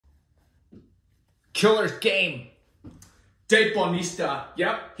Killer's Game. Dave Bautista.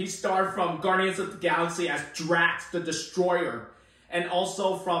 Yep, he starred from Guardians of the Galaxy as Drax the Destroyer. And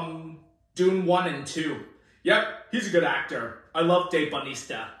also from Dune 1 and 2. Yep, he's a good actor. I love Dave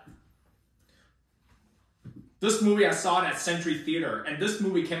Bautista. This movie I saw it at Century Theater. And this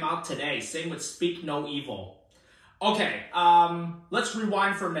movie came out today. Same with Speak No Evil. Okay, let's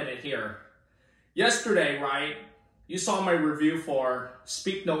rewind for a minute here. Yesterday, right, you saw my review for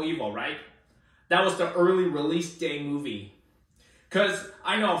Speak No Evil, right? That was the early release day movie. Because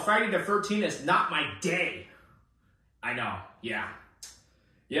I know Friday the 13th is not my day. I know, yeah.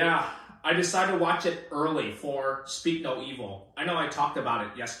 Yeah, I decided to watch it early for Speak No Evil. I know I talked about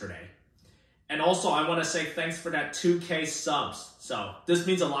it yesterday. And also, I want to say thanks for that 2K subs. So, this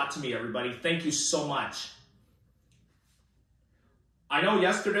means a lot to me, everybody. Thank you so much. I know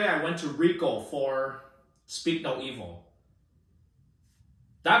yesterday I went to Rico for Speak No Evil.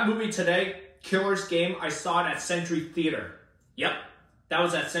 That movie today, Killer's Game, I saw it at Century Theater. Yep, that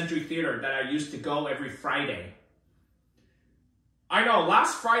was at Century Theater that I used to go every Friday. I know,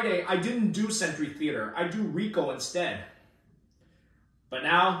 last Friday I didn't do Century Theater. I do Rico instead. But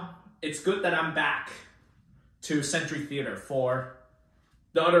now, it's good that I'm back to Century Theater for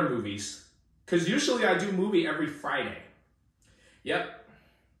the other movies. Because usually I do movie every Friday. Yep.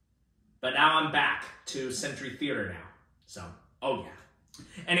 But now I'm back to Century Theater now. So, oh yeah.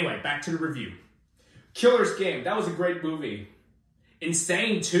 Anyway, back to the review. Killer's Game, that was a great movie.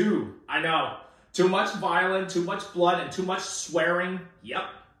 Insane too, I know. Too much violence, too much blood, and too much swearing. Yep.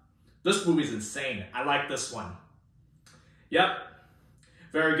 This movie's insane. I like this one. Yep.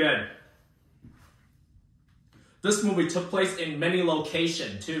 Very good. This movie took place in many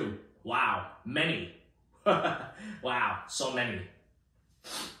locations too. Wow, many. Wow, so many.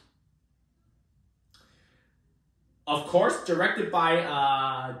 Of course, directed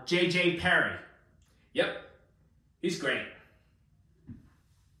by J.J. Perry. Yep, he's great.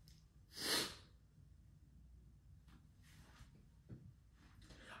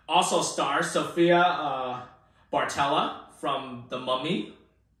 Also stars Sofia Boutella from The Mummy,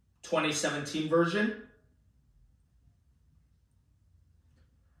 2017 version.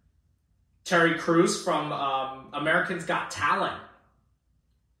 Terry Crews from Americans Got Talent.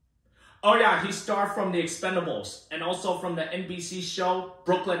 Oh yeah, he starred from The Expendables and also from the NBC show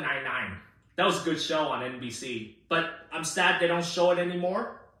Brooklyn Nine-Nine. That was a good show on NBC, but I'm sad they don't show it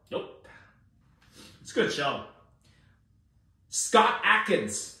anymore. Nope. It's a good show. Scott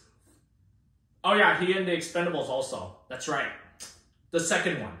Adkins. Oh yeah, he in The Expendables also. That's right. The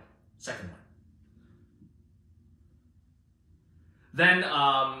second one. Then,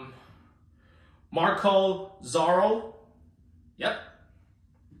 Marco Zarro. Yep.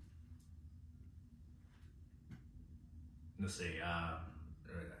 Let's see.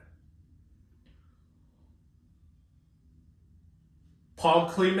 Paul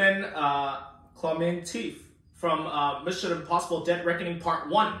Clemente from Mission Impossible Dead Reckoning Part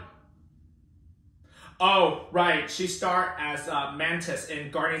 1. Oh, right. She starred as Mantis in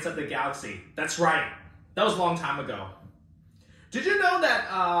Guardians of the Galaxy. That's right. That was a long time ago. Did you know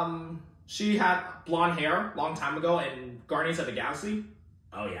that she had blonde hair a long time ago in Guardians of the Galaxy?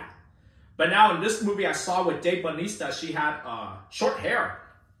 Oh, yeah. But now in this movie I saw with Dave Bautista, she had short hair.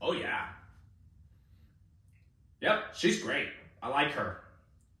 Oh, yeah. Yep, she's great. I like her.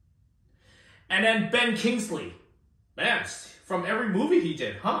 And then Ben Kingsley. Man, from every movie he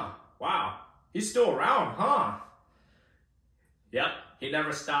did, huh? Wow. He's still around, huh? Yep, he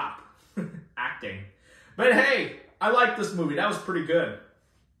never stopped acting. But hey, I like this movie. That was pretty good.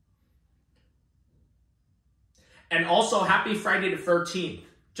 And also, happy Friday the 13th.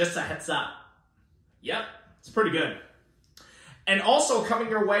 Just a heads up. Yep, it's pretty good. And also coming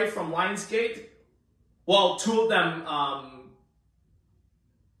your way from Lionsgate, well, two of them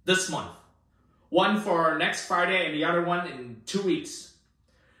this month. One for next Friday and the other one in 2 weeks.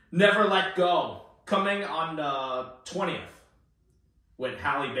 Never Let Go, coming on the 20th with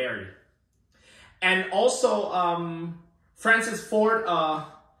Halle Berry. And also Francis Ford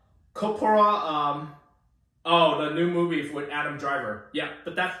Coppola, the new movie with Adam Driver. Yeah,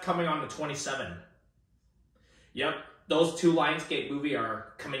 but that's coming on the 27th. Yep, those two Lionsgate movies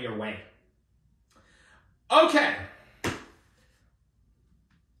are coming your way. Okay.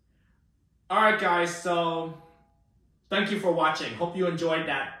 Alright guys, so thank you for watching. Hope you enjoyed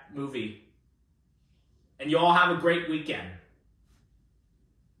that movie. And you all have a great weekend.